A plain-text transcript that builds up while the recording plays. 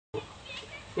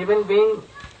even being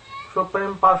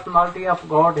Supreme Personality of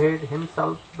Godhead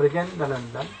himself,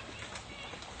 Brajendanandan,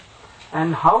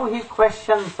 and how he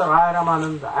questions Raya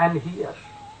Ramananda and hears.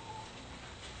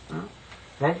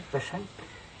 Very patient,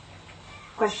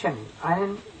 questioning,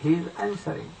 and he is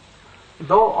answering.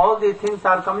 Though all these things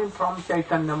are coming from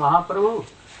Chaitanya Mahaprabhu,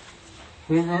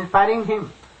 he is inspiring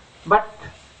him. But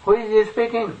who is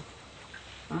speaking?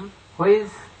 Who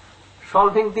is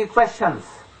solving the questions?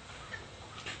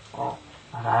 Oh,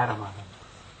 Raya Ramananda.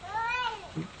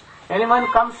 Anyone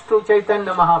comes to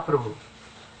Chaitanya Mahaprabhu,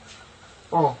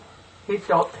 oh, he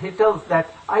tells that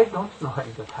I don't know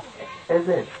Harikatha. As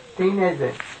a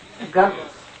teenager,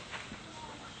 girls,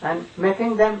 and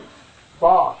making them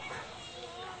bath,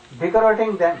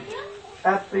 decorating them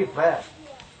everywhere.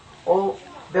 Oh,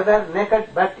 they were naked,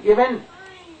 but even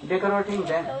decorating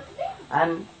them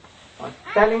and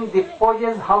telling the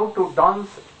poses how to dance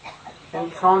in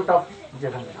front of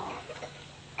Jagannath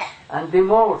and the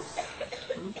modes.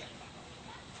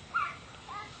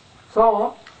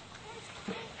 So,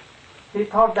 he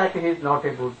thought that he is not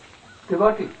a good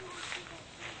devotee.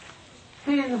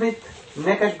 He is with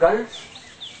naked girls,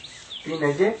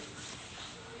 teenagers,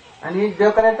 and he is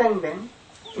decorating them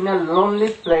in a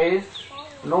lonely place.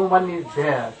 No one is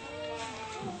there.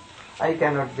 I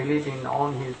cannot believe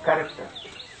on his character.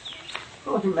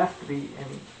 So he must be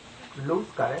in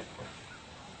loose character.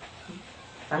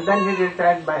 And then he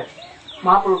returned back.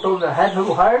 Mahaprabhu told her, have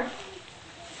you heard?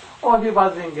 Oh, he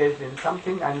was engaged in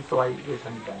something, and so I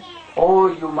returned back. Oh,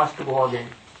 you must go again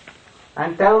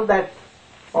and tell that,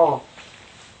 oh,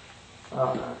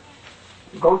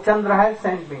 Gauchandra has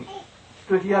sent me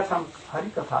to hear some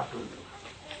Harikatha to you.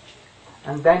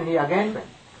 And then he again went.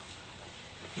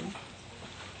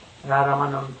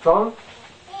 Raramanam told,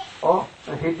 oh,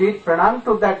 he did pranam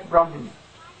to that Brahmin.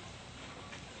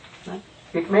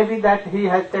 It may be that he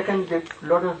has taken the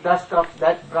lotus dust of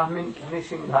that Brahmin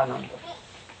Nrisinghananda.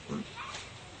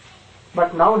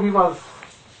 But now he was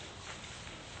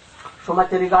so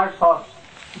much regard for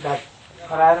that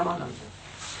Raya Ramananda.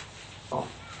 Oh,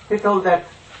 he told that,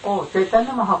 oh,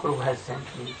 Chaitanya Mahaprabhu has sent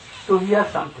me to hear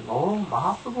something. Oh,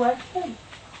 Mahaprabhu has sent.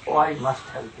 Oh, I must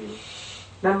help you.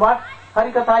 Then what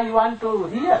Harikatha you want to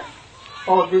hear?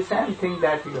 Oh, the same thing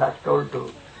that you have told to,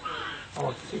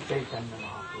 oh, Sri Chaitanya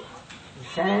Mahaprabhu. The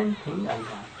same thing I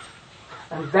want.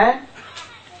 And then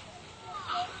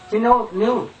he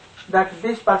knew that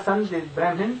this person, this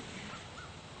Brahmin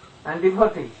and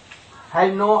devotee,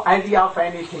 had no idea of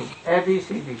anything,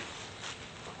 ABCD.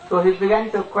 So he began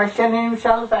to question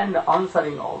himself and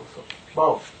answering also,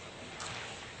 both.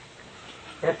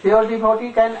 A pure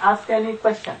devotee can ask any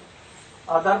question.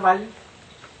 Otherwise,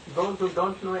 those who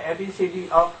don't know ABCD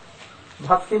of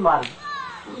Bhakti Marg,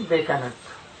 they cannot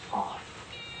ask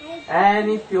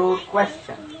any pure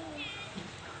question.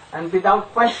 And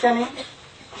without questioning,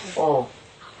 oh,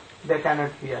 they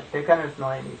cannot hear, they cannot know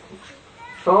anything.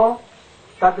 So,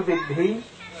 tad vidhi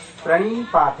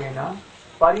pranipatena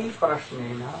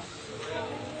pariprasnena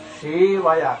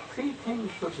sevaya. Three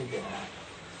things should be there.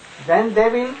 Then they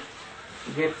will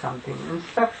give something,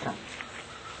 instruction.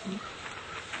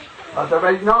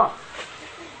 Otherwise not.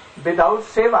 Without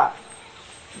seva,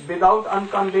 without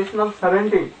unconditional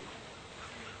surrendering,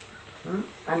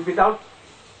 and without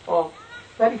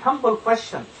very humble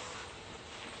questions,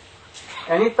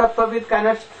 any tattvavid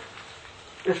cannot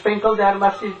sprinkle their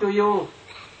mercy to you.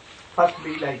 First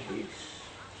be like this.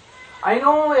 I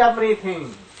know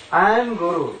everything. I am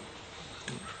Guru.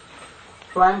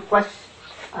 So I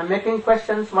am making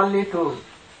questions only to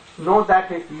know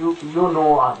that if you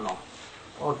know or not.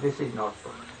 Oh, this is not so.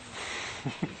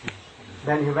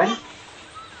 Then he went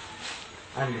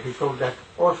and he told that,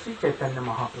 oh, Sri Chaitanya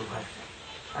Mahaprabhu has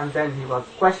said. And then he was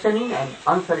questioning and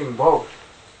answering both.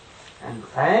 And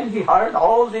when he heard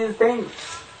all these things,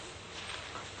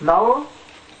 now,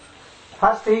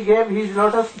 first he gave his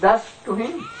lotus dust to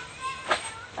him,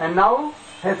 and now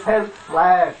he fell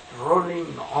flat,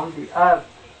 rolling on the earth.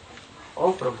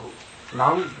 Oh Prabhu,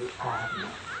 now I have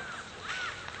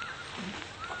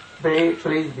known.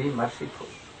 Please be merciful.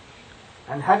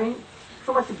 And having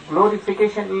so much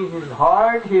glorification in his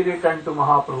heart, he returned to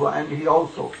Mahaprabhu, and he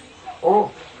also,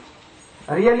 oh,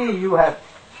 really you have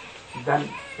done,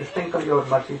 sprinkle your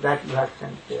mercy that you have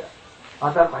sent there.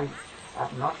 Otherwise, I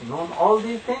have not known all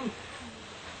these things.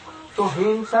 So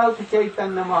himself,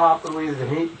 Chaitanya Mahaprabhu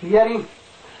is hearing,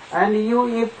 and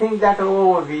you think that,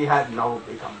 oh, we have now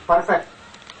become perfect.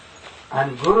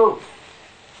 And Guru,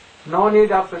 no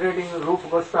need of reading Rupa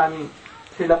Goswami,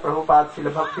 Srila Prabhupada,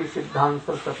 Srila Bhakti Siddhanta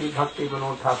Saraswati, Bhakti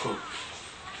Vinod Thakur.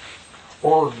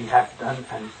 Oh, we have done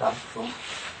and served so.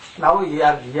 Now we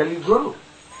are really Guru.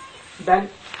 Then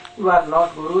You are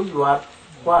not Guru, you are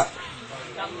what?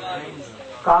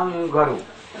 Kangaroo.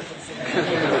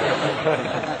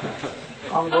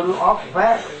 Kangaroo of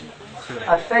where?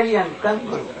 Australian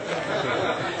kangaroo.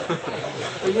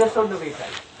 So you should be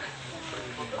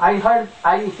right.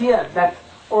 I hear that,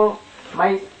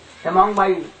 among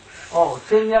my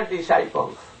senior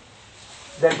disciples,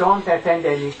 they don't attend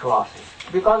any classes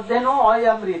because they know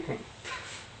everything.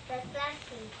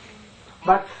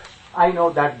 But I know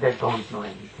that they don't know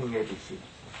anything, ABC.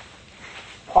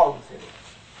 False.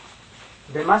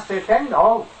 They must attend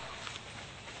all.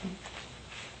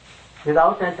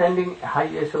 Without attending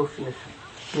high association,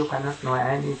 you cannot know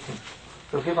anything.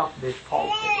 So give up this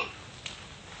false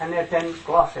and attend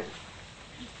classes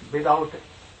without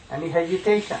any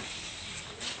hesitation.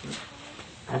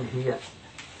 And here,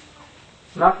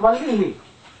 not only he,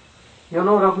 you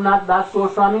know Raghunath Das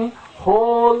Goswami,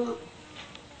 whole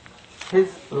his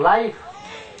life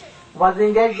was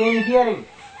engaged in hearing.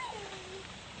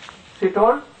 She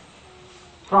told,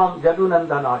 from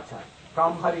Jadunandan Acharya,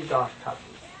 from Haridas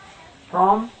Thakur,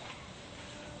 from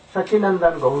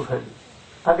Sachinandan Gaudhari,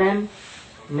 again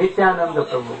Nityananda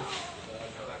Prabhu,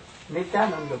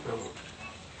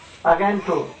 again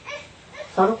to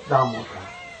Sarup Damodar,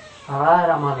 Rai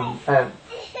Ramanand,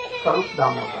 Sarup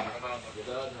Damodar,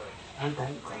 and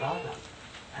then Gadadhar,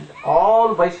 and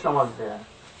all Vaishnavas there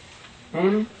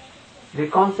in the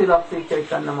council of Sri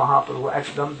Chaitanya Mahaprabhu at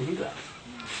Gambhira.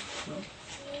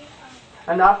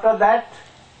 And after that,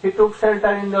 he took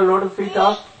shelter in the lotus feet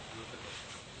of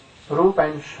Rupa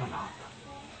and Sanatana.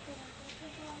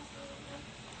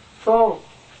 So,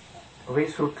 we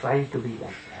should try to be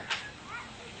like that.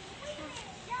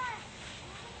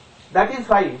 That is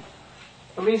why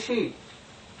we see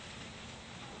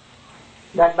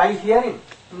that by hearing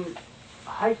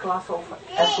high class of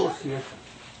association,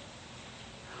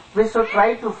 we should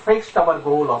try to fix our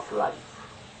goal of life.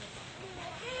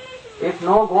 If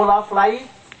no goal of life,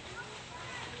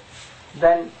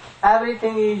 then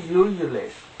everything is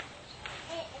useless.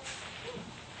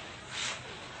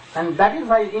 And that is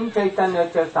why in Chaitanya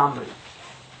Charitamrita,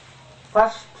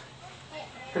 first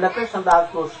Srila Krishna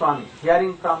Das Goswami,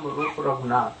 hearing from Rupa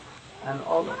Raghunath and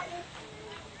all that,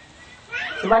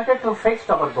 he wanted to fix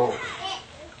our goal,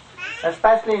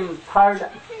 especially in first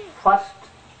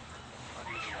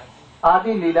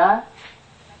Adi Lila,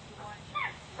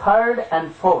 third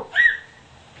and fourth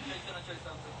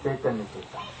Chaitanya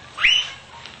Charitamrita.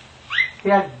 He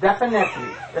has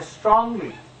definitely,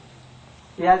 strongly,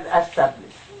 he has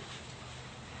established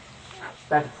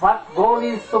that what goal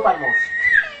is supermost.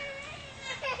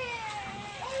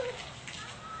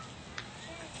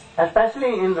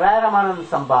 Especially in Rai Ramanand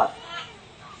Sambad,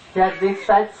 he has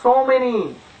described so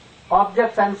many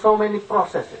objects and so many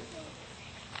processes.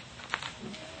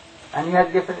 And he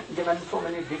has given so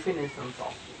many definitions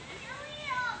of it.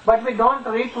 But we don't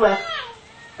read to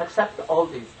accept all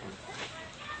these things.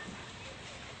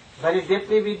 Very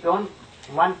deeply we don't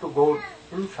want to go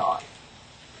inside.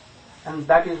 And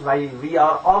that is why we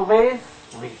are always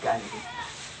weak.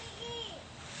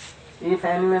 If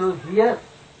anyone will hear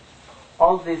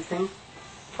all these things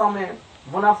from a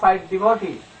bona fide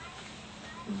devotee,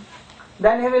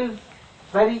 then he will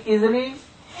very easily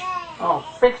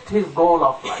fix his goal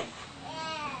of life.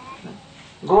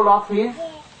 Goal of his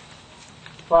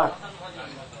what?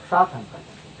 Sadhana.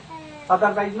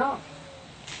 Otherwise no.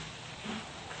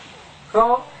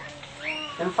 So,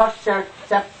 in first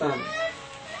chapter,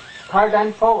 third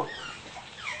and fourth,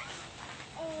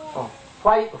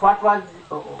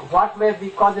 what were the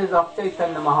causes of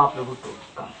Chaitanya Mahaprabhu to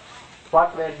come?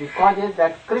 What were the causes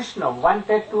that Krishna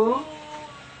wanted to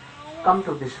come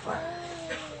to this world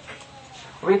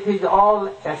with his all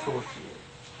associates,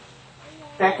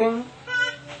 taking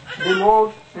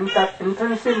the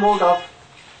intrinsic mode of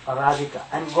Radhika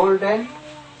and golden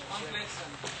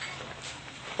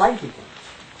white he came.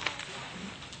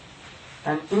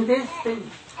 And in this thing,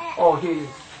 he is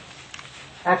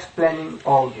explaining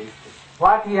all these things.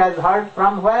 What he has heard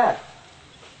from where?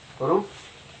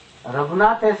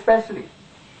 Raghunath especially.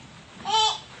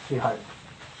 He heard.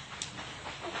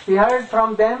 He heard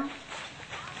from them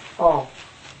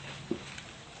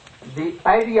the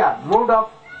idea, mood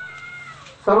of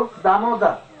Sarup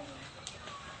Damodar,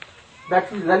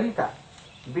 that is Lalita,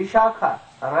 Vishakha,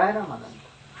 Rai Ramanand.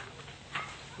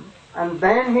 And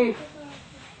then he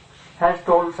has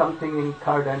told something in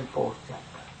third and fourth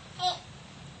chapter.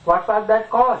 What was that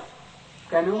cause?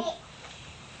 Can you?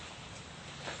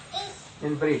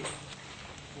 In brief.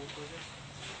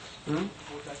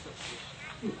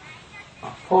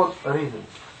 Four reasons.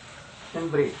 In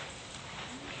brief.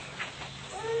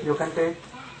 You can take.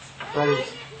 Where is?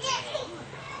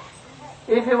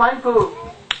 if you want to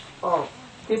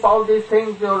keep all these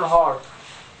things in your heart,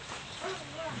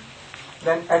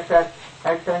 then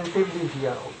attentively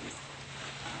hear all this.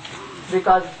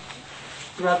 Because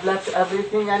you have left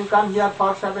everything and come here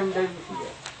for 7 days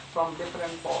here from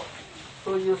different parts.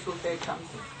 So you should take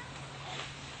something.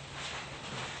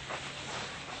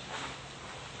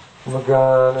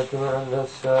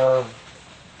 Maganatmanandasya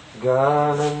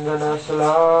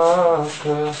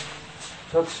Ganandanasalaka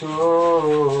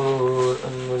Chaksur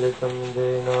Anmulitam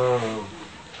Dena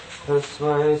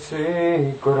Tasmai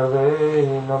Sri Gurave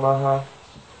Namaha.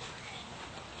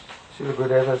 Srila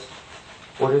Gurudev has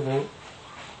ordered me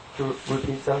to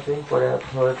repeat something what I have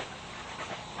heard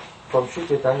from Sri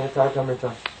Chaitanya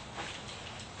Charitamrita,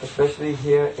 especially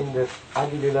here in the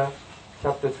Adi Lila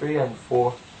chapter 3 and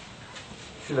 4.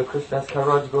 Srila Krishna's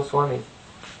Kaviraj Goswami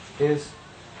is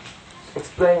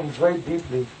explained very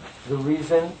deeply the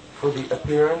reason for the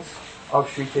appearance of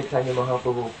Sri Chaitanya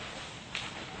Mahaprabhu.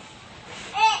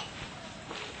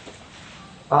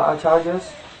 Our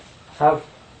acharyas have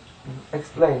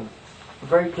explained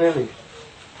very clearly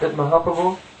that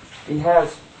Mahaprabhu, he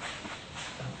has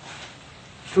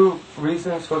two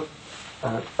reasons for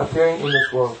appearing in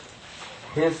this world.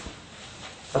 His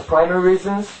primary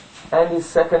reasons and his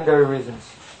secondary reasons.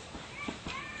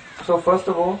 So first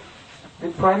of all, the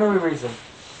primary reason.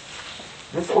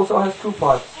 This also has two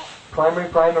parts.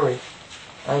 Primary,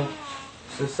 and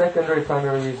the secondary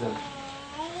primary reason.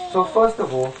 So first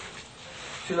of all,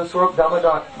 Srila Swarup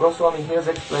Damodar Goswami here has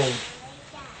explained,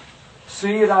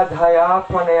 Sri Radhaya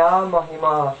Pranaya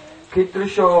Mahima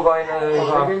Kitrisho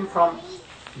Vainava. Begin from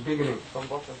beginning, from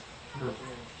bottom.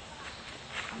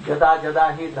 Jada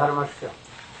Jada Hi Dharmasya.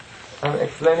 I'm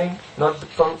explaining, not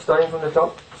from starting from the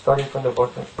top, starting from the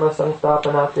bottom.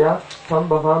 Samstapanatya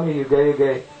Sambhavami Yuge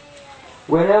Yuge.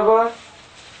 Whenever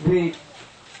the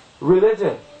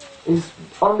religion is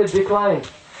on the decline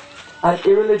and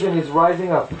irreligion is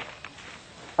rising up,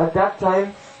 at that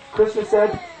time Krishna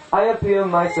said, I appear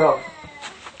myself.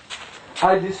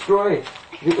 I destroy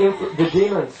the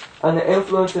demons and the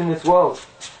influence in this world,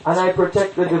 and I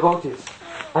protect the devotees,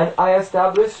 and I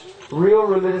establish real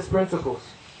religious principles.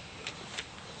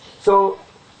 So,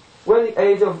 when the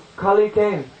age of Kali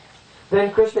came,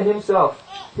 then Krishna himself,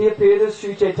 he appeared as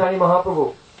Sri Chaitanya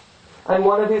Mahaprabhu. And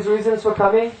one of his reasons for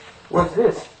coming was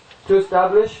this, to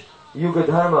establish Yuga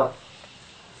Dharma.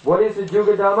 What is the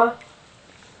Yuga Dharma?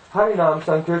 Harinam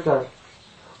Sankirtan.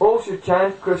 All should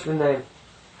chant Krishna's name.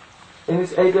 In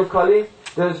this age of Kali,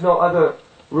 there is no other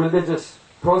religious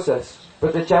process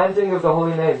but the chanting of the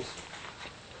holy names.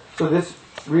 So this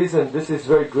is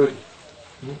very good.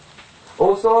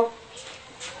 Also,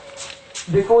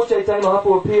 before Chaitanya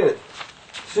Mahaprabhu appeared,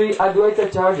 Sri Advaita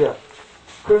Acharya,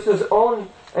 Krishna's own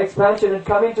expansion had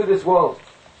come into this world.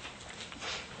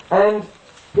 And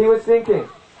he was thinking,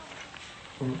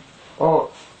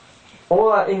 all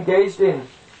are engaged in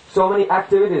so many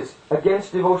activities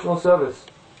against devotional service.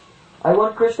 I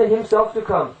want Krishna himself to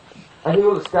come, and he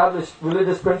will establish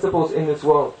religious principles in this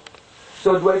world.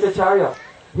 So Advaita Acharya,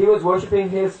 he was worshipping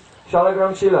his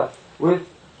Shalagram Shila with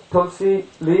tulsi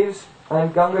leaves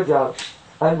and Ganga Jal,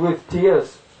 and with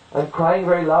tears, and crying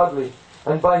very loudly.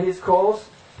 And by his calls,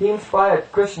 he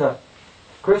inspired Krishna.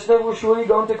 Krishna was surely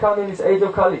going to come in this age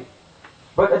of Kali.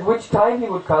 But at which time he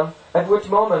would come, at which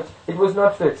moment, it was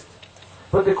not fixed.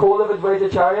 But the call of Advaita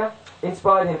Acharya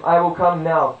inspired him, I will come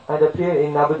now and appear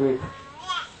in Navadvip.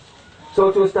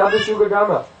 So to establish Yuga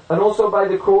Dharma, and also by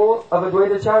the call of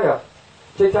Advaita Acharya,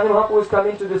 Chaitanya Mahaprabhu was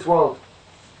coming to this world.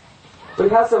 But he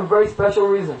has some very special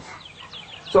reasons.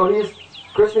 So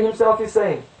Krishna himself is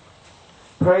saying,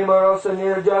 Prema rasa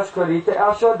nirjas karite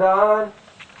ashadan,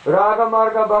 raga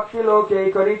marga bhakti loke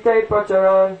karite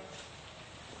pacharan.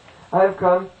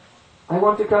 I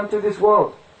want to come to this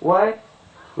world. Why?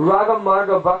 Raga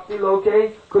marga bhakti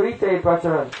loke karite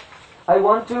pacharan. I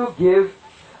want to give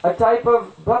a type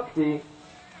of bhakti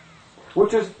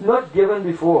which was not given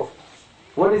before.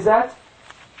 What is that?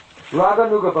 Raga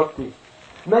nuga bhakti.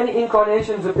 Many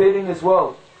incarnations appeared in this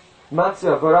world.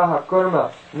 Matsya, Varaha,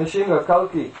 Kurma, Nishinga,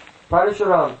 Kalki,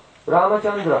 Parashuram,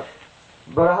 Ramachandra,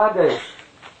 Barahadev,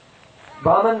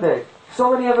 Bhamandev.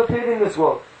 So many have appeared in this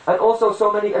world. And also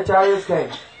so many acharyas came.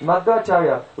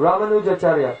 Madhvacharya,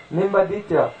 Ramanujacharya,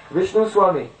 Nimbaditya, Vishnu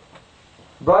Swami.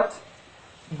 But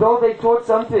though they taught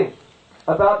something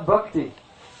about bhakti,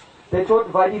 they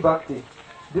taught Vaidhi Bhakti,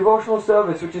 devotional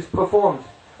service which is performed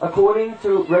according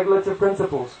to regulative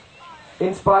principles,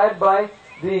 inspired by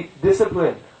the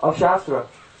discipline of Shastra.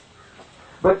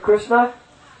 But Krishna,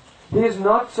 he is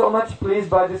not so much pleased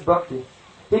by this bhakti.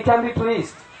 He can be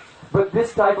pleased, but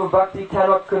this type of bhakti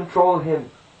cannot control him.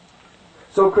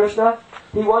 So Krishna,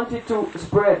 He wanted to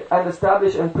spread and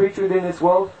establish and preach within this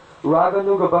world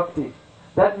Raganuga Bhakti.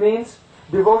 That means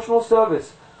devotional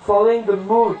service, following the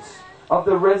moods of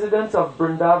the residents of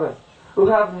Vrindavan, who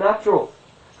have natural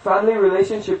family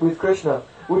relationship with Krishna,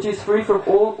 which is free from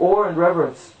all awe and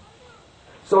reverence.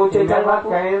 So he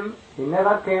Chaitanya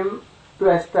never came to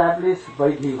establish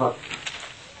Vaidhi Bhakti.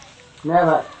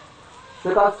 Never.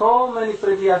 Because so many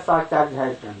previous acharyas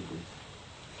have done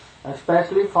this.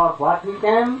 Especially for what he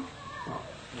came.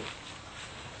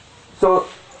 So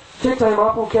Chaitanya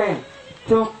Mahaprabhu came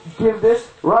to give this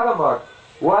Ragamarg.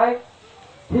 Why?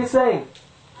 He's saying,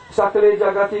 Sakale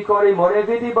Jagati Kori More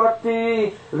Vidhi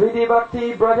Bhakti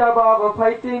Braja Bhava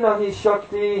Paiti Nahi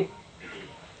Shakti.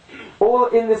 All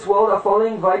in this world are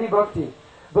following Vaidhi Bhakti.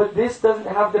 But this doesn't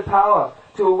have the power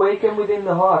to awaken within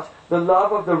the heart the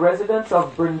love of the residents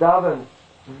of Vrindavan.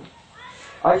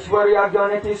 Aishwarya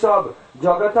Gyanati Sab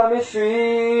Jagatami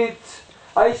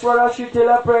Aishwara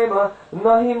Shitila Prema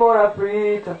Nahi Mora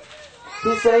Preet.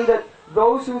 He's saying that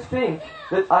those who think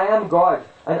that I am God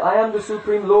and I am the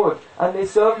Supreme Lord and they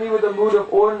serve me with a mood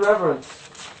of awe and reverence,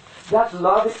 that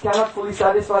love it cannot fully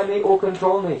satisfy me or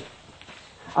control me.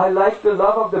 I like the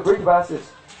love of the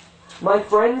Brijvasis. My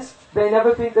friends, they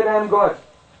never think that I am God.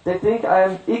 They think I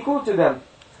am equal to them.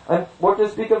 And what to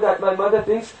speak of that? My mother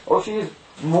thinks, oh, she is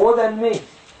more than me.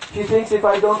 She thinks if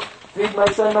I don't feed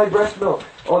my son my breast milk,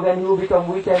 oh, then he will become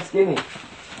weak and skinny.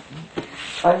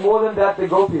 And more than that, the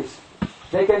gopis.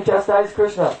 They can chastise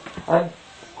Krishna and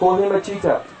call him a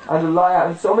cheater and a liar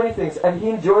and so many things. And he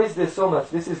enjoys this so much.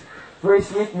 This is very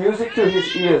sweet music to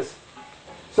his ears.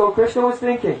 So Krishna was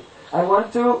thinking, I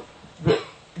want to,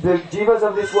 the jivas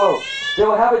of this world, they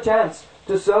will have a chance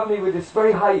to serve me with this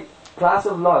very high class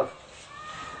of love.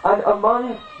 And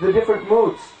among the different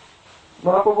moods,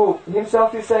 Mahaprabhu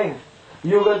himself is saying,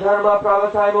 Yuga Dharma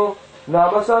Pravataimu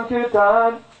Nama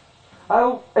Sankirtan. I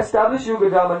will establish Yuga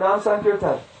Dharma Nama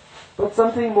Sankirtan. But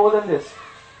something more than this.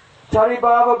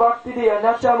 Charibhava Bhakti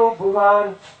Anachamu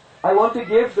Bhuvan. I want to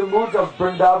give the moods of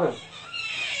Vrindavan.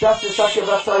 That's the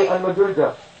Sakyavrasai and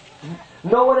Madhurja.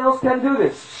 No one else can do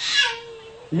this.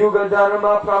 Yuga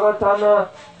Dharma Pravatana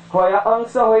Hoya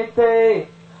Angsa Hoite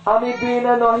Ami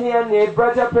Bina Nohiane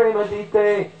Braja Prema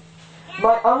Dite.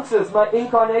 My angsas, my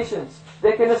incarnations,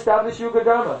 they can establish Yuga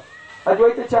Dharma.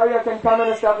 Advaita Charya can come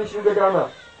and establish Yuga Dharma.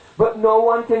 But no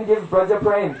one can give Braja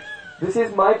Prem. This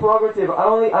is my prerogative.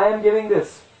 I am giving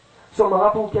this. So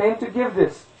Mahaprabhu came to give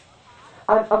this.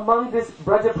 And among this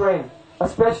Braja Prem,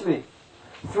 especially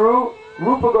through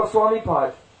Rupa Goswami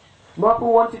Pad,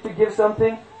 Mahaprabhu wanted to give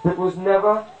something that was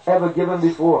never ever given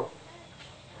before.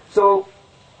 So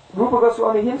Rupa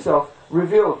Goswami himself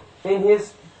revealed in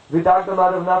his Vidagdha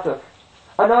Madhav Natak,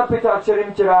 Anarpita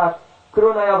Charim Chirat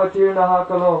Krunayavatirnaha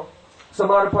Kalo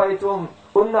Samarpaitum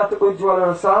Unnat Ujjwala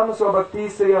Rasam Swabhakti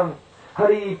Sriyam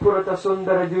Hari Purata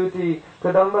Sundara Duti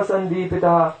Kadamba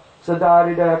Sandipita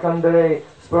Sadaridaya Kandare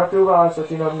Spratuva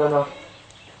Satinandana.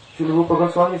 Srila Rupa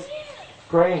Goswami is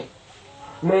praying,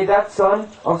 may that son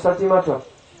of Satimata,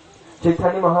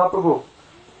 Chaitanya Mahaprabhu,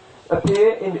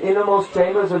 appear in the innermost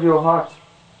chambers of your heart.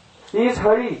 He is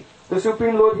Hari, the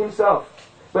Supreme Lord himself,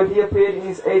 but he appeared in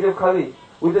his age of Kali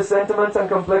with the sentiments and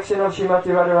complexion of Srimati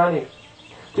Radharani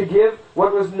to give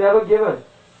what was never given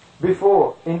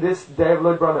before in this day of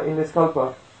Lord Brahma, in this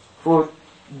Kalpa, for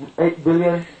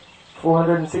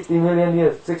 8,460,000,000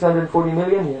 years, 640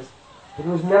 million years. It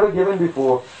was never given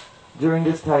before during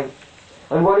this time.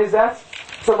 And what is that?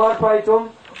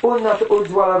 Samarpaitum Unnat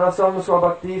Ujjwala Rasam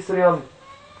Swabhakti Sriyam.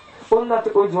 Unnat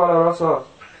Ujjwala Rasa.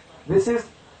 This is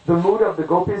the mood of the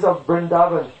gopis of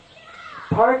Vrindavan.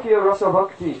 Parkya Rasa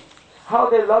Bhakti. How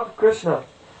they loved Krishna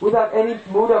without any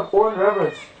mood of awe and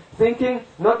reverence. Thinking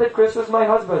not that Krishna is my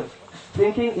husband.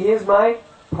 Thinking he is my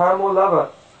paramo lover.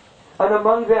 And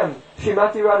among them,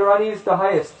 Srimati Radharani is the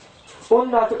highest.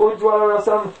 Unnat Ujjwala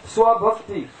Rasam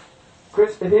Swabhakti.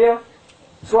 Here,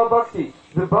 Swabhakti.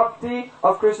 The bhakti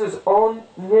of Krishna's own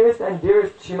nearest and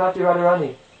dearest Srimati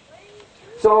Radharani.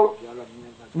 So,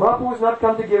 Mahaprabhu has not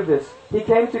come to give this. He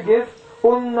came to give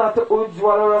Unnata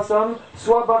Ujjwala Rasam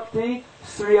Swabhakti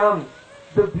Sriyam,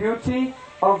 the beauty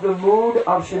of the mood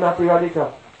of Srimati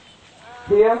Radhika.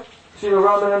 Here, Srila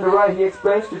Ramananda Rai, he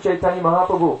explains to Chaitanya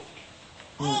Mahaprabhu,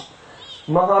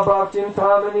 Mahabhaktim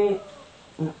Tamani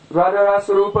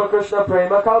Radharasarupa Krishna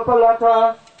Prema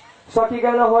Kalpalata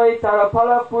Sakigana Hoy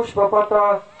Tarapala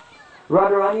Pushpapata.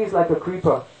 Radharani is like a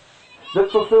creeper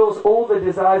that fulfills all the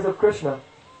desires of Krishna.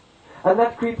 And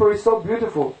that creeper is so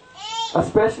beautiful,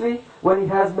 especially when it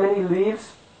has many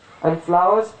leaves and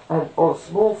flowers and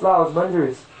small flowers,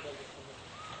 manjaris.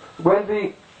 When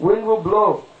the wind will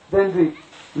blow, then the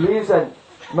leaves and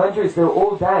manjaris, they'll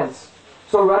all dance.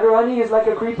 So Radharani is like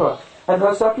a creeper, and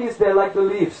her Sakhis, they're like the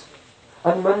leaves.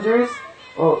 And Manjaris,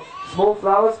 or small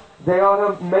flowers, they are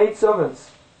her maid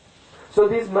servants. So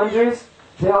these Manjaris,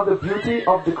 they are the beauty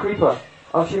of the creeper,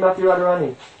 of Srimati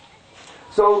Radharani.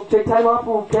 So Chaitanya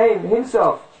Mahaprabhu came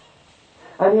himself,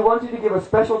 and he wanted to give a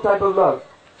special type of love.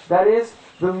 That is,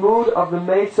 the mood of the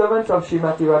maid servants of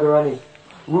Srimati Radharani,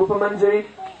 Rupa Manjari,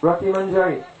 Rati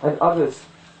Manjari, and others.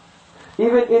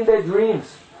 Even in their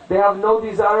dreams, they have no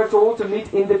desire at all to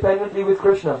meet independently with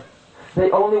Krishna.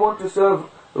 They only want to serve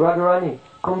Radharani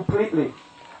completely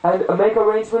and make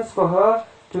arrangements for her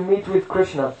to meet with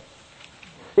Krishna.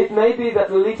 It may be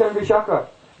that Lalita and Vishaka,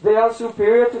 they are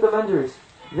superior to the Manjaris.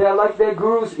 They are like their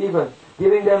gurus even,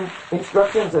 giving them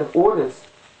instructions and orders.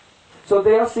 So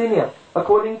they are senior,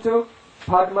 according to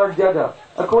Padmarjada,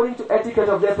 according to etiquette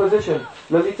of their position.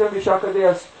 Lalita and Vishaka, they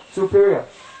are superior.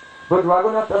 But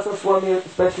Raghunath Dasa Swami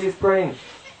especially is praying,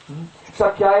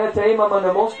 Sakyaya te mama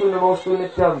namostu namostu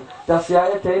nityam,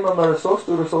 dasyaya te mama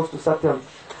rasostu rasostu satyam.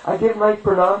 I give my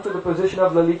pranam to the position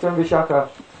of Lalita and Vishaka.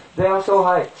 They are so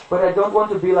high, but I don't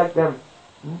want to be like them.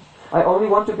 I only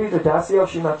want to be the Dasya of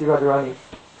Srimati Radharani.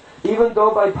 Even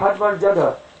though by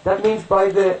Padmarjada, that means by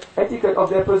the etiquette of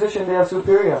their position they are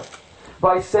superior.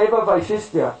 By Seva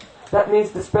Vaishistya, that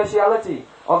means the speciality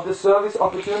of the service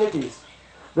opportunities.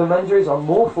 The Manjaris are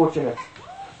more fortunate.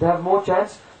 They have more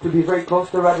chance to be very close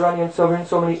to Radharani and serve her in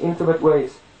so many intimate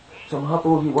ways. So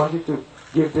Mahaprabhu, he wanted to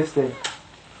give this thing.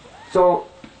 So,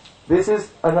 this is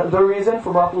another reason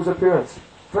for Mahaprabhu's appearance.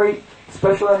 Very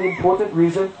special and important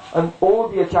reason. And all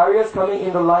the acharyas coming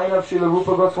in the line of Srila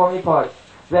Rupa Goswami Pad,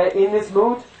 they are in this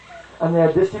mood and they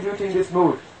are distributing this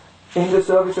mood in the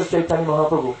service of Chaitanya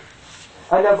Mahaprabhu.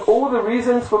 And of all the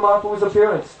reasons for Mahaprabhu's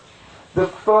appearance, the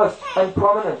first and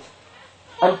prominent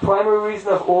and primary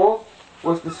reason of all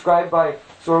was described by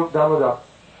Swarup Damodar.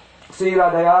 Sri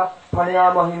Radhaya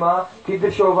Panaya Mahima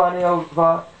Kiddisho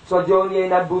Vanayava Swajoniye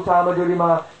Nadbhuta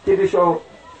Madhurima Kiddisho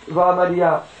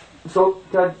Vamadiya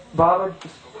Sokyam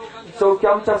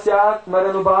Tasya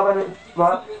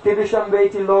Maranubhavanva Kiddisham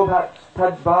Veti Lobhat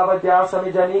Tad Bhavadya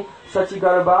Samijani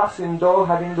Sachigarabha Sindo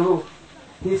Hadindu.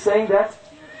 He's saying that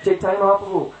Chaitanya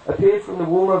Mahaprabhu appeared from the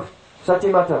womb of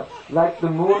Satimata like the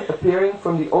moon appearing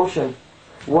from the ocean.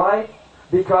 Why?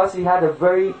 Because he had a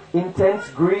very intense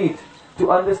greed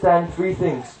to understand three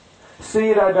things.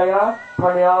 Sri Radhaya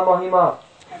Pranaya Mahima.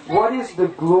 What is the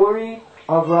glory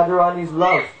of Radharani's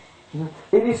love?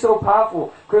 It is so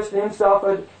powerful. Krishna himself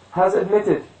has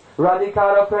admitted,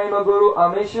 Radhikara Prema Guru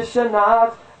Ami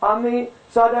Shishyanat Ami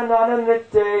Sadanana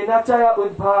Nitte Nachaya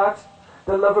Udbhat.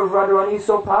 The love of Radharani is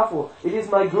so powerful. It is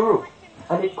my Guru.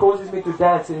 And it causes me to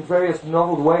dance in various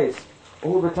novel ways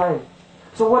all the time.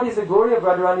 So what is the glory of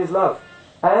Radharani's love?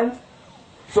 And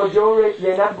Sojore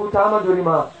Yenat Bhutama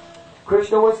Durima.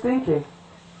 Krishna was thinking,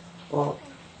 oh,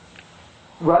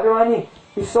 Radharani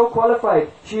is so qualified,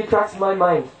 she attracts my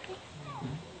mind.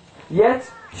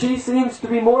 Yet, she seems to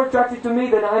be more attracted to me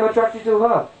than I am attracted to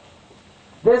her.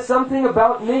 There's something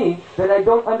about me that I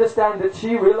don't understand that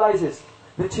she realizes,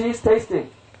 that she is tasting.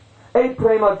 E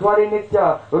prema dwari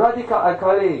nitya radhika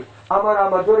akali amara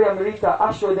madhurya amrita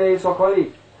ashwade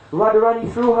sokali.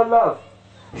 Radharani, through her love,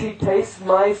 she tastes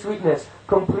my sweetness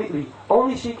completely.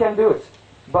 Only she can do it,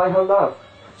 by her love.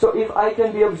 So if I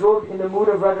can be absorbed in the mood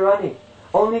of Radharani,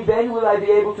 only then will I be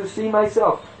able to see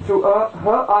myself through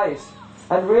her eyes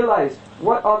and realize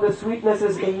what are the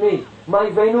sweetnesses in me. My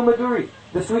Venu Madhuri,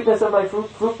 the sweetness of my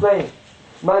flute playing.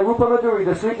 My Rupa Madhuri,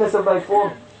 the sweetness of my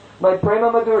form. My Prema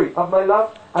Madhuri, of my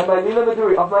love. And my Lila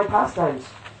Madhuri, of my pastimes.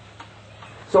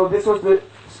 So this was the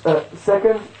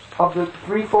second of the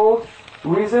threefold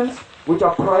reasons which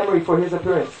are primary for his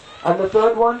appearance. And the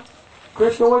third one,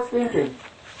 Krishna was thinking,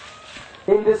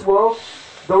 in this world,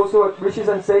 those who are rishis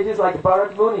and sages like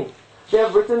Bharat Muni, they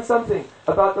have written something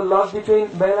about the love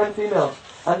between male and female,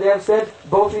 and they have said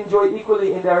both enjoy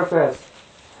equally in their affairs.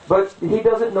 But he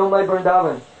doesn't know my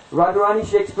Vrindavan. Radharani,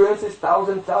 she experiences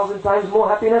thousand times more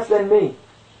happiness than me.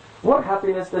 What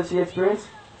happiness does she experience?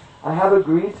 I have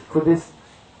agreed for this.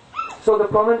 So the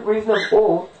prominent reason of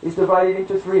all is divided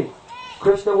into three.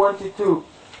 Krishna wanted to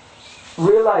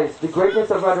realize the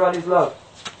greatness of Radharani's love,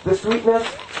 the sweetness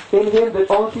in him that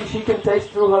only she can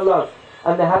taste through her love,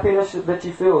 and the happiness that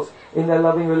she feels in their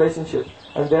loving relationship.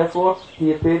 And therefore,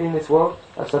 he appeared in this world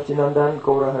as Satyanandan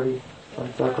Gaurahari.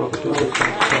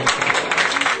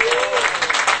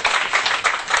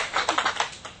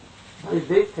 With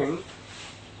this thing,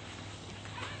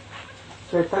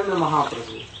 Chaitanya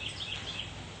Mahaprabhu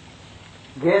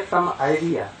gave some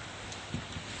idea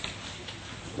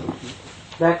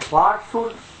that what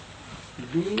should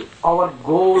be our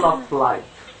goal of life.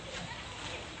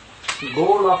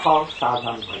 goal of our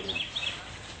sadhana bhajan.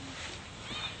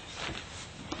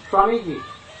 Swamiji,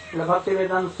 the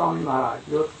Bhaktivedanta Swami Maharaj,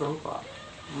 your Prabhupada,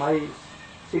 my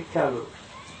Siksha Guru,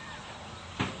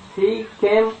 he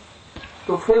came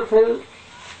to fulfill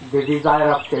the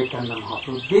desire of Chaitanya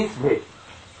Mahaprabhu this way,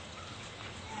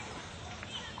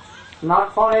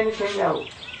 not for anything else.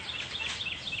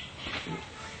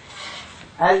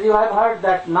 As you have heard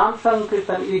that Nam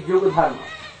Sankirtan is Yuga Dharma,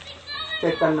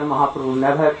 Chaitanya Mahaprabhu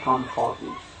never come for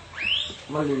this,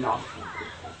 only Nam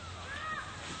Sankirtan.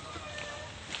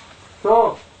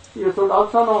 So, you should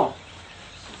also know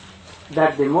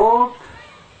that the mode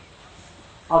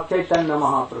of Chaitanya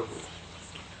Mahaprabhu,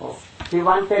 he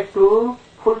wanted to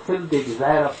fulfill the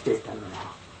desire of Chaitanya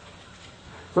Mahaprabhu.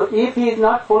 So if he is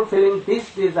not fulfilling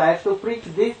this desire to preach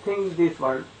this thing in this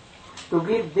world, to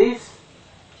give this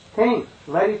thing,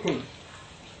 very thing,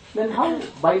 then how,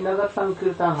 by Nagar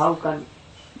Sankirtan, how can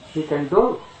he can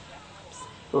do?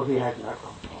 So he had not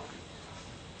come forward.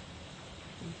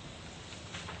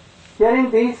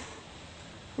 Hearing this,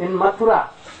 in Mathura,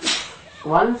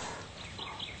 once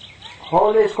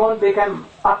whole ISKCON became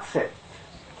upset.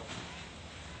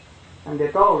 And they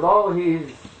told, oh, he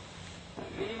is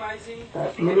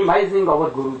minimizing our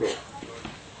Gurudev.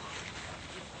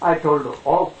 I told,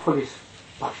 all foolish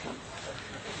persons.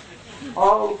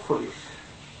 All foolish.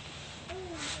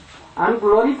 I am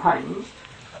glorifying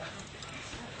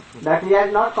that he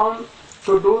has not come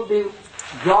to do the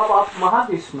job of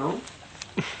Mahavishnu,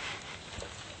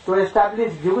 to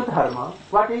establish Yuga Dharma.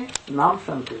 What is Nam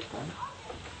Sankirtan?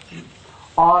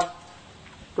 Or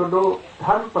to do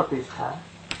Dharma Pratishtha.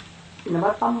 He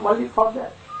never come only for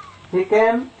that. He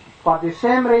came for the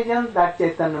same reason that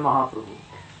Chaitanya Mahaprabhu.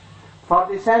 For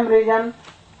the same reason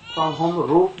from whom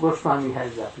Rupa Goswami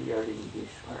has appeared in this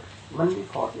world. Only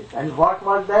for this. And what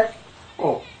was that?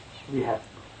 Oh, we have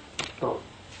told.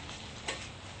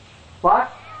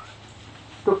 What?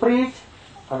 To preach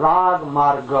Rag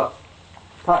Marga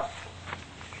first.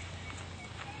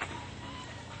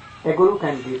 A Guru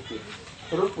can give this.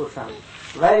 Rupa Goswami.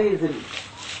 Very easily.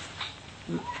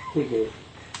 He gave it.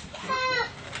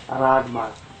 Rag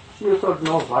Marga. You should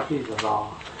know what is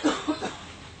Rag.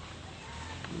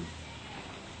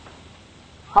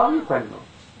 How you can know?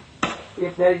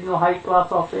 If there is no high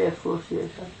class of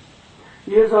association,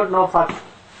 you should know first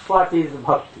what is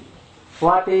bhakti,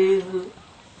 what is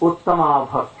uttama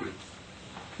bhakti.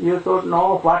 You should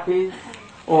know what is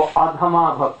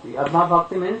adhama bhakti. Adhama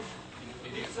bhakti means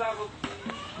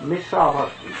mishra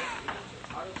bhakti,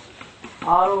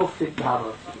 arop siddha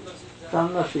bhakti,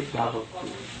 sanna siddha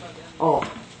bhakti,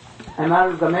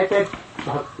 amalgamated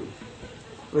bhakti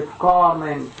with karma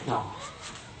and jnana.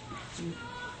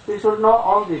 We should know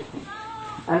all these things.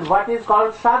 And what is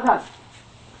called sadhan?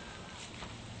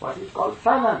 What is called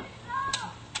sadhan?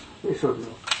 We should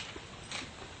know.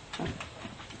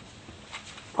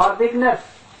 For beginners,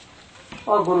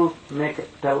 Guru make it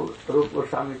tell, Rupa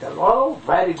Goswami tell, oh,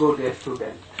 very good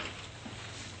student.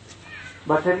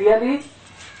 But really,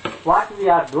 what we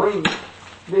are doing,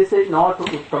 this is not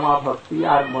Uttama Bhakti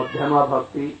or Madhyama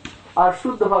Bhakti or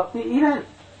Shuddha Bhakti even.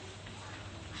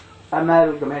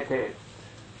 Amalgamated.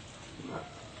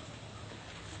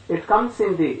 It comes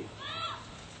in the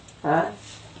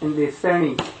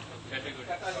Sreni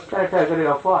category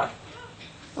of what?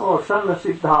 Oh, Sanna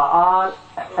Siddha, or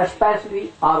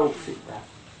especially Arop Siddha.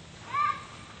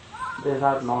 These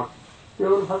are not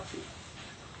pure bhakti.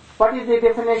 What is the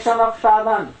definition of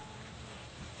sadhan?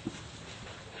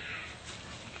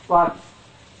 What?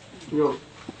 You.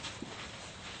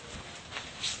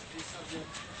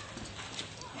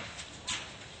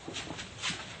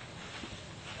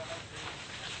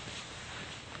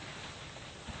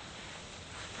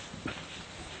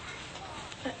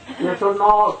 You should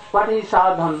know what is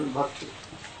sadhan bhakti.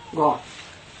 Go on.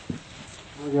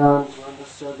 Gyan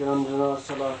Vandasya Gyanjana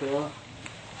Salakaya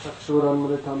Chakshuran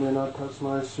Mritamena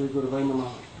Tasmai Sri Guruvai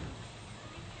Namaha.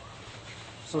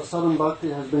 So sadhan bhakti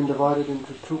has been divided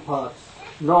into two parts.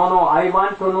 No, I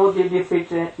want to know the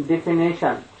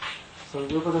definition. So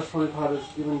Rupa Goswami has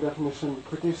given definition.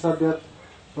 Kriti Sadyat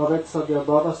Bhavet Sadya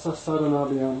Bhavasya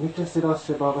Sadhanabhyam Nitya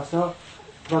Sirasya Bhavasya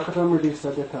Prakatam Ridi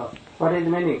Sadyata. What is the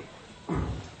meaning?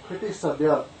 Kriti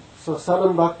Sadya. So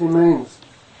sadhan bhakti means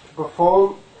to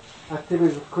perform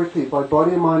activities of kriti by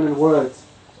body, mind and words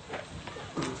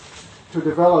to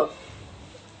develop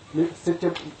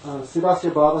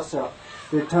Sirasya Bhavasya,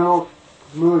 the eternal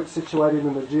mood situated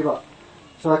in the jiva.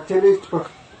 So activities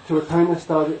to attain the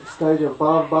stage of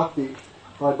Bhav Bhakti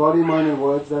by body, mind and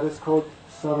words, that is called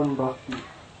sadhan bhakti.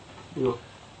 You.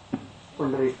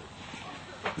 Pundari.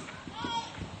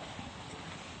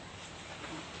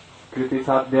 कृति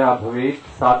साध्या भवेत्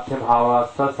साध्य भावा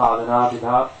स साधना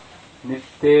विधा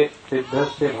नित्य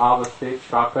सिद्धस्य भावस्य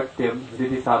प्राकट्यम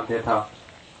हृदि साध्यथा.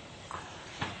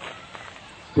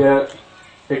 The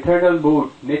eternal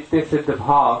mood, Nitya Siddha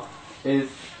Bhav, is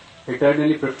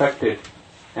eternally perfected,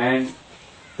 and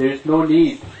there is no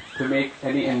need to make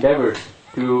any endeavors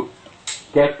to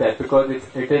get that because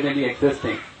it's eternally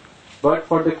existing. But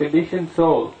for the conditioned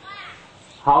soul,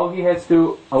 how he has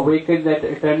to awaken that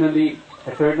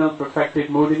eternal perfected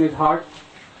mood in his heart?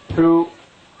 Through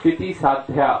Kriti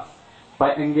Sadhya,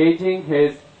 by engaging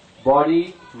his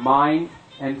body, mind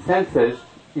and senses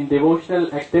in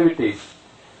devotional activities.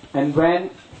 And when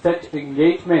such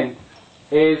engagement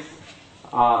is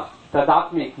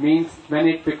tadatmik, means when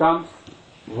it becomes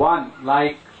one,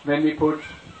 like when we put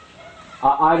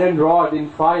an iron rod in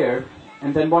fire,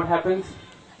 and then what happens?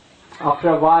 After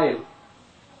a while,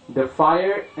 the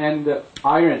fire and the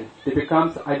iron, they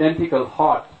becomes identical,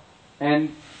 hot,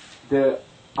 and the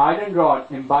iron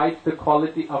rod imbibes the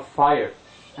quality of fire,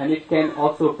 and it can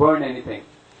also burn anything.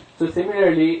 So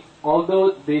similarly,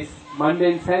 although these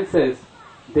mundane senses,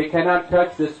 they cannot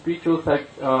touch the spiritual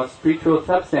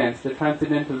substance, the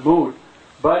transcendental mood,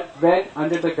 but when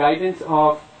under the guidance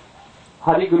of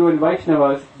Hari Guru and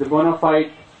Vaishnavas, the bona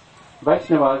fide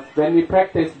Vaishnavas, when we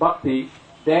practice bhakti,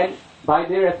 then by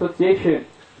their association,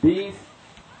 these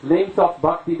limbs of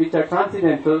bhakti which are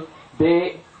transcendental,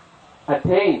 they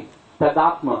attain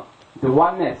tadatma, the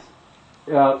oneness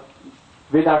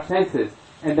with our senses,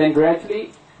 and then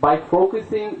gradually by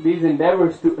focusing these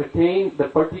endeavors to attain the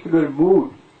particular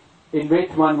mood in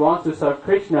which one wants to serve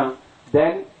Krishna,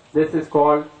 then this is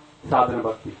called sadhana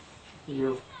bhakti.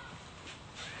 You.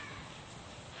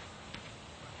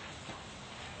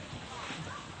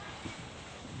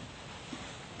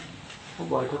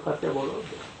 বৈঠক করতে বলো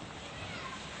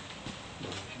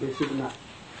বেশি না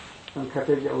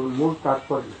সংক্ষেপে যে ওর মূল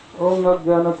তাৎপর্য ওম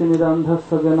অজ্ঞানতিমিরান্ধস্য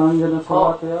জ্ঞানাঞ্জনা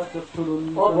শলাকয়া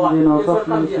চক্ষুরুন্মিলিত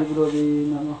তস্मै শ্রীগুরবে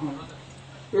নমঃ.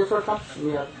 Yes or come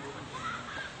near.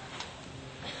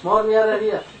 More nearer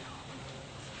here.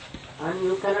 And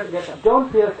you cannot get up. Don't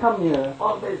fear, come here.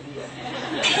 Always here.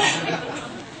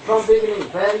 From beginning,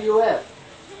 where you were?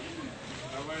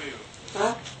 How are you?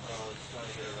 Huh?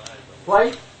 Why?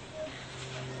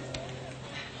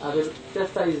 I will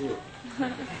chastise you.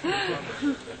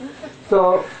 So,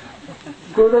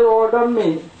 Gurudev ordered me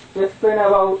to explain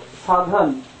about sadhan.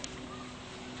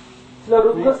 Srila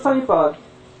Rupa Goswami Pad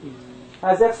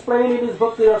has explained in his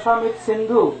Bhakti Rasamrita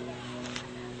Sindhu,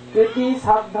 Kriti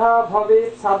Sadha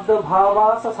Bhavet Sadha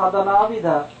Bhavasa Sadhana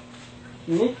Vidha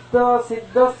Nitya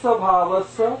Siddhasya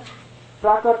Bhavasya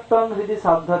Prakattam Hridi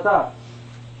Sadhata.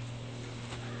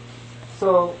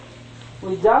 So,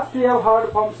 we just have heard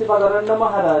from Srimad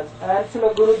Maharaj and Srila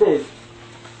Gurudev.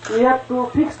 We have to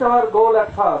fix our goal at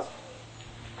first.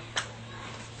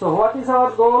 So what is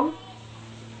our goal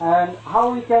and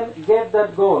how we can get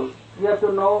that goal? We have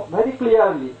to know very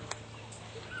clearly.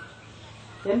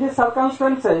 In these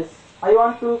circumstances, I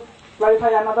want to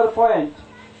clarify another point,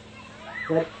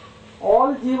 that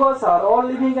all jivas are, all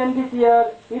living entities are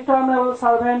eternal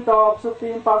servant of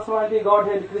Supreme Personality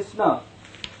Godhead Krishna.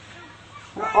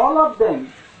 And all of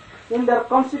them, in their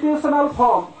constitutional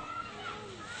form,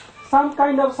 some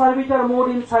kind of servitor mood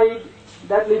inside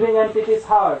that living entity's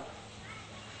heart.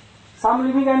 Some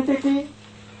living entity,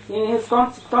 in his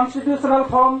constitutional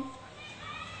form,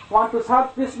 want to serve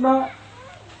Krishna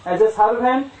as a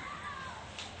servant.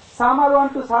 Some are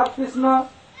want to serve Krishna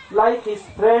like his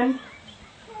friend.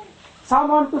 Some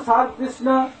want to serve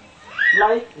Krishna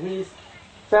like his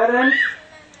parents.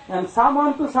 And some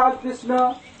want to serve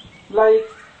Krishna like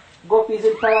gopis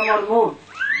in paramore mood.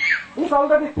 It's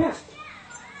already fixed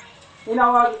in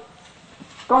our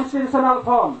constitutional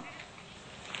form.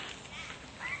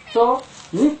 So,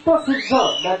 Nitya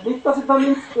Siddha, that Nitya Siddha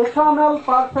means eternal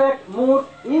perfect mood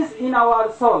is in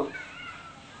our soul.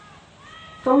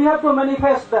 So we have to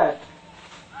manifest that.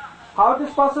 How it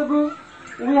is possible?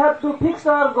 We have to fix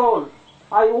our goal.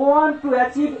 I want to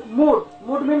achieve mood.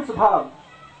 Mood means bhav.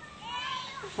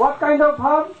 What kind of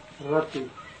bhav? Rati.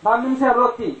 Bhav means a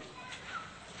rati.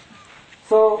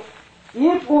 So,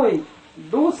 if we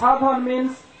do sadhana,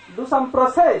 means do some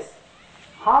process,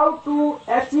 how to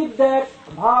achieve that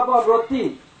bhav or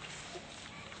rati.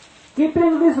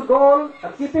 Keeping this goal,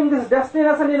 keeping this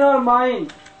destination in our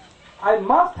mind, I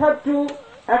must have to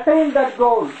attain that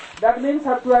goal. That means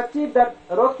have to achieve that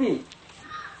rati.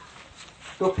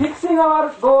 So fixing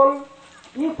our goal,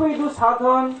 if we do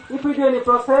sadhana, if we do any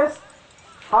process,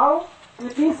 how?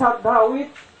 Kriti sadha, with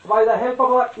by the help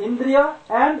of our indriya,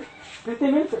 and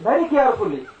kriti means very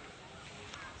carefully.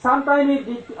 Sometimes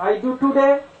I do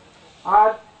today,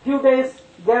 or few days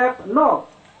gap. No,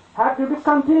 have to be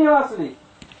continuously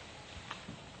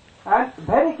and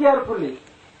very carefully.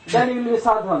 Then you will be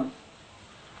sadhan.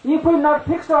 If we not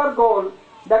fixed our goal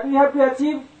that we have to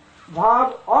achieve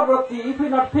bhav or rati, if we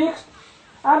not fixed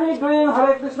and we doing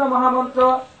Hare Krishna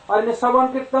Mahamantra or in the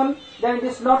Shravan Kirtan, then it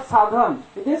is not sadhan.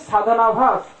 It is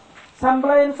sadhanabhas,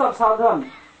 semblance of sadhan.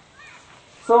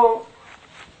 So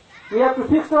we have to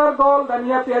fix our goal, then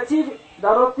we have to achieve the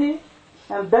rati,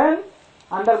 and then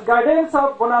under guidance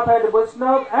of bona fide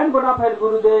Vaishnava and bona fide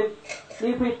Gurudev,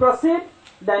 if we proceed,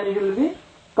 then it will be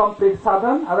complete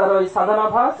sadhan, otherwise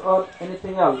sadhanabhas or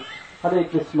anything else. Hare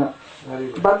Krishna.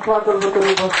 What we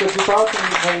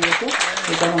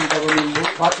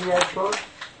have told,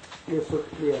 you should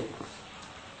clear it.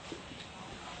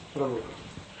 Prabhu.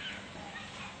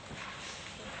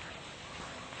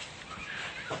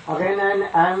 Again, and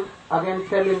I am again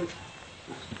telling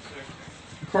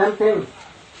something,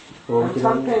 and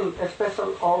something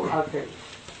special all are telling.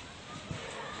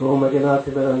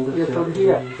 You should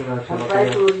hear and try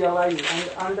to realize and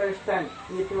understand.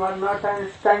 If you are not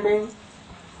understanding,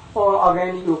 or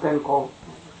again you can call,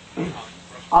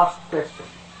 ask questions.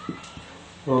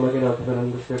 So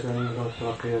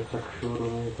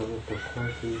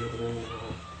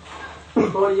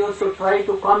you should try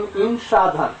to come in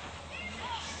sadhan,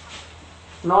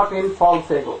 not in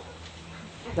false ego.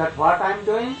 That what I am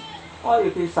doing, or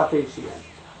it is sufficient.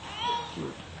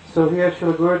 So here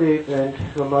Srila Gurudev and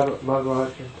Srila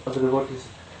Maharaja of the devotees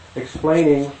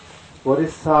explaining what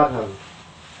is sadhan.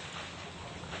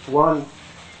 One,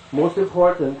 most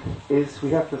important is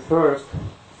we have to first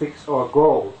fix our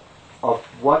goal of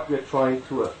what we're trying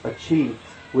to achieve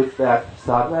with that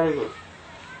sadhana. Very good.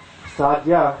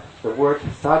 Sadhya, the word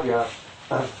sadhya,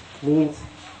 means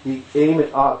the aim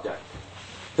at object.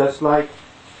 Just like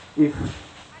if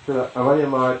the Aranya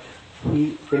Maharaj,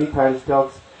 he many times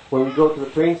tells, when we go to the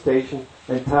train station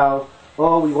and tell,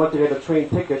 oh, we want to get a train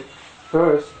ticket,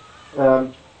 first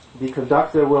the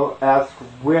conductor will ask,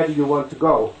 where do you want to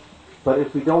go? But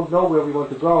if we don't know where we want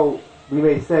to go, we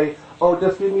may say, oh,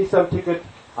 just give me some ticket,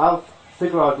 I'll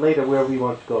figure out later where we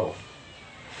want to go.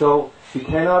 So we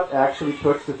cannot actually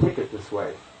purchase the ticket this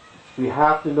way. We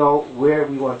have to know where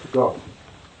we want to go.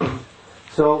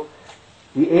 So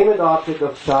the aim and object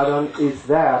of sadhana is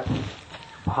that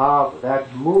bhav,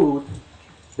 that mood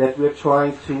that we're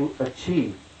trying to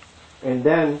achieve. And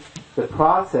then the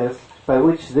process by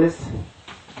which this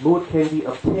mood can be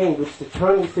obtained, which is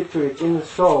eternally situated in the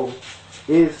soul,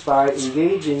 is by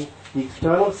engaging the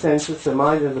external senses, the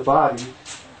mind and the body,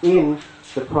 in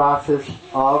the process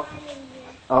of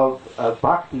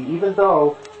bhakti, even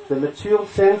though the material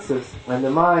senses and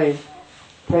the mind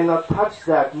cannot touch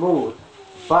that mood.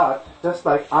 But just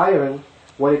like iron,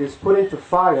 when it is put into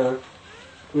fire,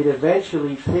 it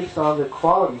eventually takes on the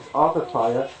qualities of the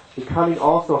fire, becoming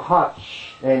also hot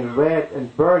and red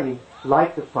and burning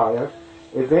like the fire.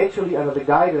 Eventually, under the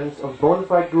guidance of bona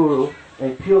fide Guru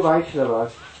and pure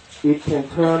Vaishnavas, it can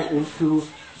turn into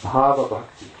Bhava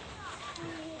Bhakti.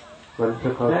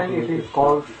 Then it is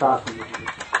called sadhana.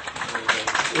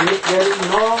 If there is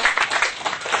no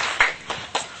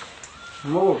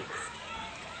mood,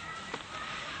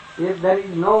 if there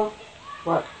is no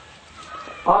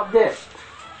object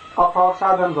of our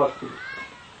sadhana bhakti,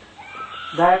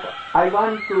 that I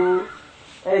want to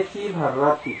achieve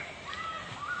rati.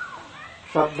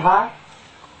 Shraddha,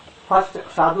 first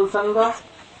sadhu sangha,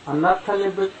 anartha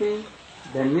nivritti,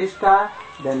 then nishtha,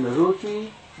 then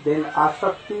ruchi, then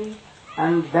asakti,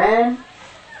 and then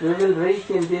we will reach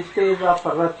in this stage of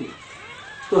rati.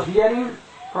 So hearing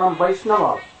from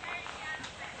Vaishnava,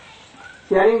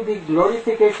 hearing the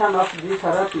glorification of this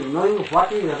rati, knowing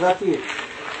what is rati,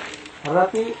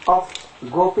 rati of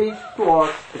gopis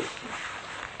towards Krishna,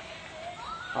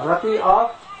 rati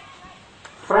of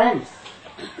friends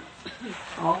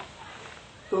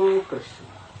to Krishna,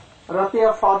 rati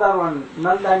of father one,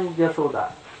 Nanda and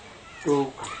Yashoda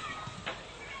to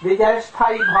these are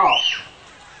sthai bhav.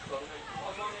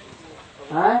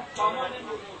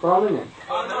 Prominent.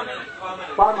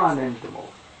 Permanent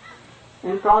mode.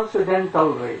 In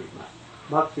transcendental realm,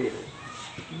 bhakti realm.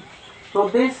 So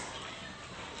this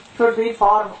should be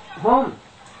for whom?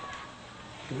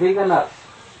 Beginners.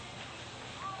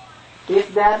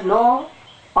 If there are no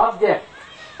object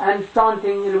and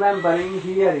chanting, remembering,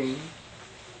 hearing,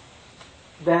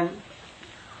 then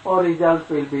our result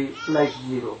will be like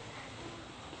zero.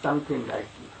 Something like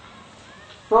this.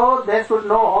 So they should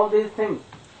know all these things,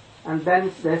 and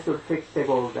then they should fix a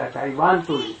goal that I want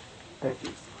to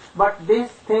achieve. But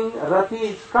this thing, rati,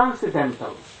 is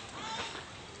transcendental.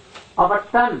 Our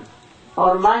tongue,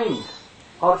 our mind,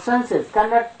 our senses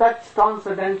cannot touch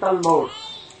transcendental modes.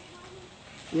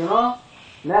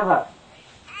 Never.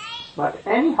 But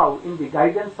anyhow, in the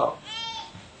guidance of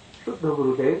Shuddha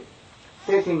Gurudev,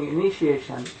 taking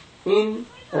initiation in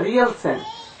real sense,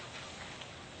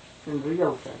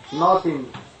 not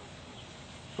in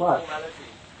what?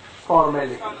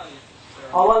 Formality.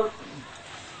 Our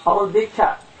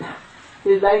Diksha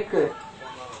is like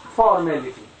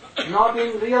formality, not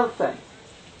in real sense.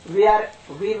 We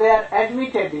were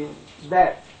admitted in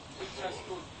that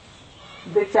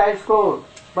Diksha school,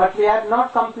 but we have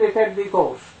not completed the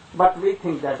course. But we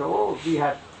think that, we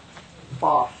have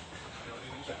passed.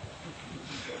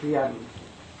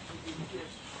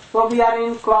 So we are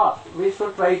in class, we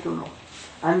should try to know.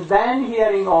 And then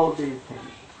hearing all these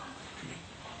things,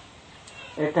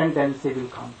 a tendency will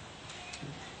come.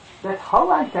 That how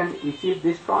I can achieve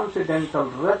this transcendental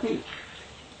rati.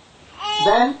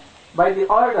 Then, by the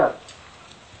order,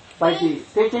 by the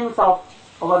teachings of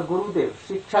our Gurudev,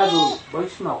 Shiksha Guru,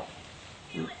 Vaishnava,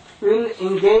 we will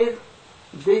engage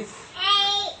this,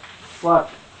 what?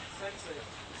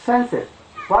 Senses.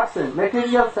 What sense?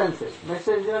 Material senses.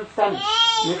 Material sense.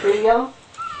 Material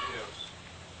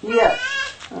ear.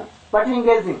 But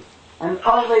engaging. And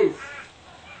always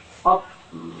of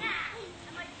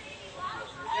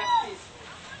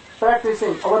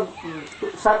practicing our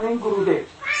serving Gurudev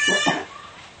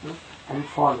and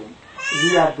following.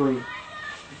 We are doing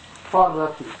for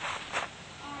Rati.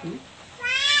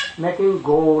 Making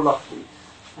goal of this.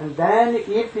 And then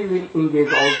if we will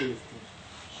engage all these things,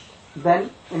 then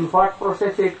in what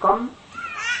process it will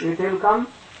come,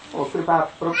 Kripa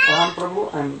Ram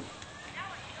Prabhu and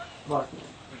what?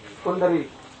 Kundari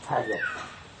Haja.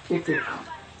 It will come.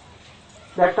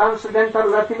 The transcendental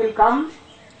Rati will come.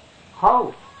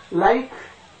 How? Like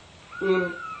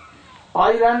in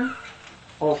iron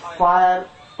or fire,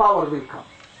 power will come.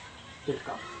 It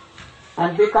comes.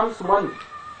 And becomes one.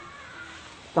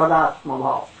 Tadatma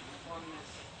Bhav.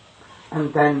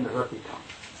 And then Rati comes.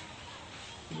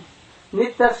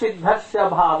 Nitya Siddhasya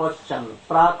Bhavasyan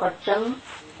Prakatyan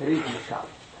Hridishal.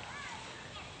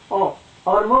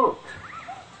 Our mood,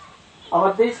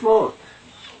 this mood,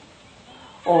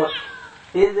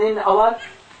 is in our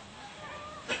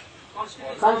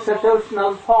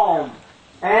constitutional form,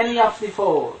 any of the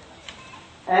four,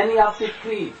 any of the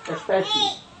three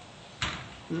especially.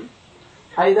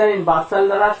 Either in Vatsal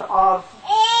Ras or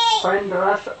Friend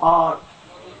Ras or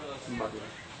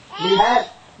we have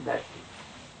that.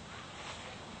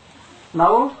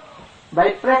 Now,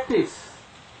 by practice,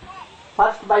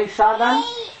 first by sadhana,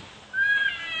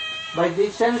 by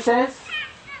these senses,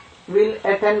 we'll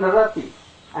attain Rati.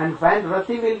 And when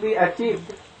Rati will be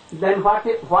achieved, then what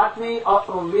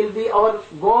will be our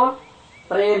goal?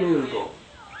 Prem will go.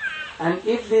 And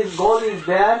if this goal is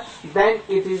there, then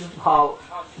it is bhav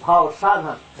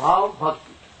sadhana, bhav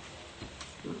bhakti.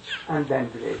 And then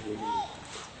gradually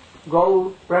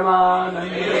go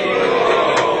Premanande.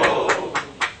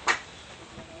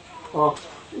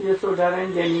 You should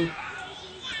arrange any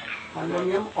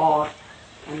harmonium or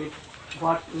any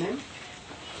what name?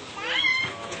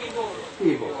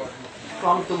 Keyboard.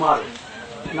 From tomorrow.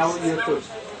 Now you should.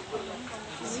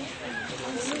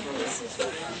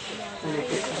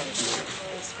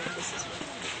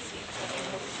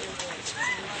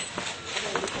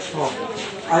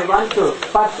 I want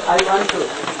to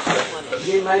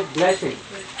give my blessing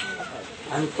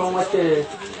and so much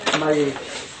my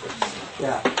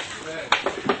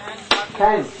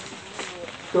thanks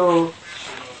to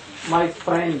my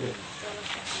friend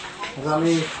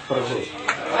Ramesh Prabhu.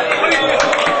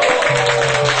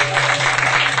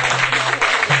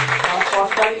 From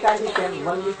Costa Rica he came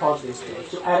only for this day,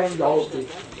 to arrange all this.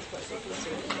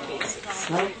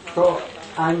 Right? So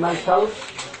I myself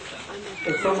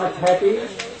is so much happy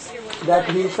that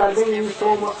he is serving in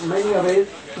so many ways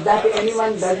that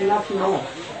anyone does not know.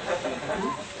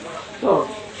 So,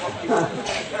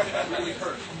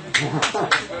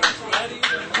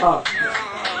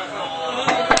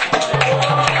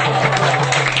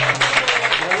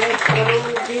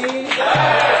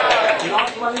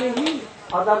 not only he,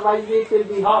 otherwise it will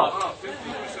be hard.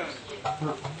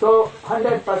 So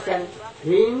 100%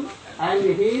 him and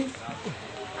his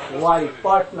wife,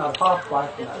 partner, half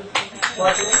partner.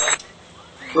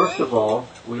 First of all,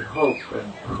 we hope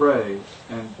and pray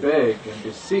and beg and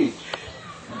beseech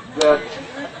that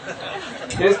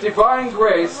His Divine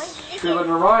Grace, Srila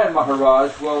Narayan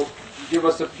Maharaj, will give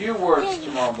us a few words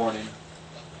tomorrow morning.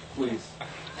 Please.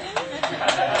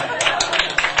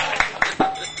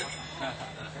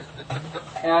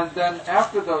 And then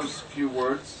after those few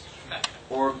words,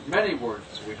 or many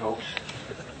words, we hope,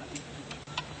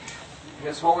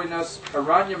 His Holiness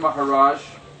Aranya Maharaj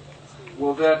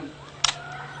will then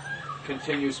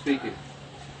continue speaking.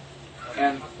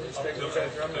 And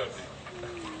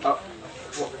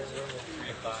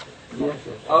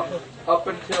up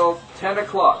until 10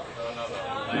 o'clock.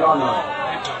 No.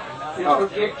 You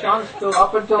should give chance to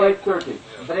Up until 8:30.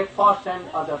 breakfast and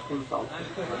other things also.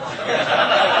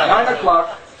 9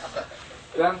 o'clock,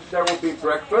 then there will be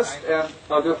breakfast and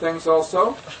other things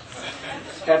also.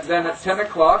 And then at 10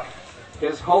 o'clock,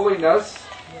 His Holiness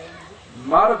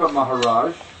Madhava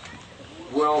Maharaj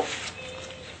will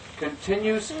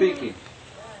continue speaking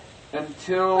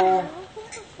until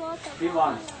He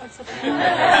wants.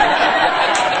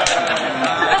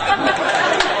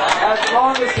 as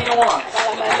long as he wants.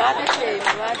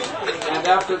 And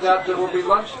after that there will be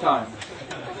lunchtime.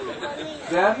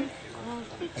 Then,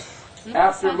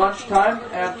 after lunchtime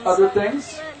and other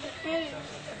things,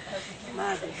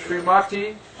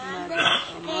 Srimati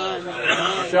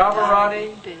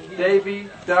Shamarani Devi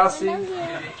Dasi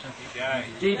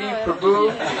Didi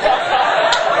Prabhu,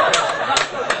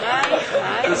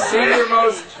 the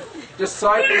senior-most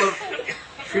disciple of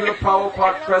Srila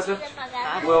Prabhupada present,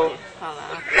 will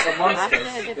amongst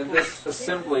us in this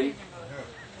assembly.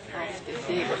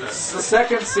 The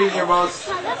second senior-most,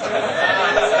 the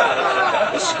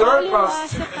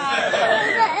third-most,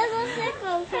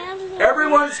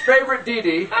 everyone's favorite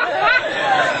Didi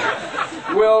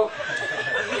will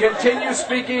continue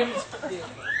speaking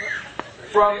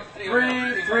from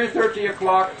 3:30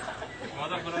 o'clock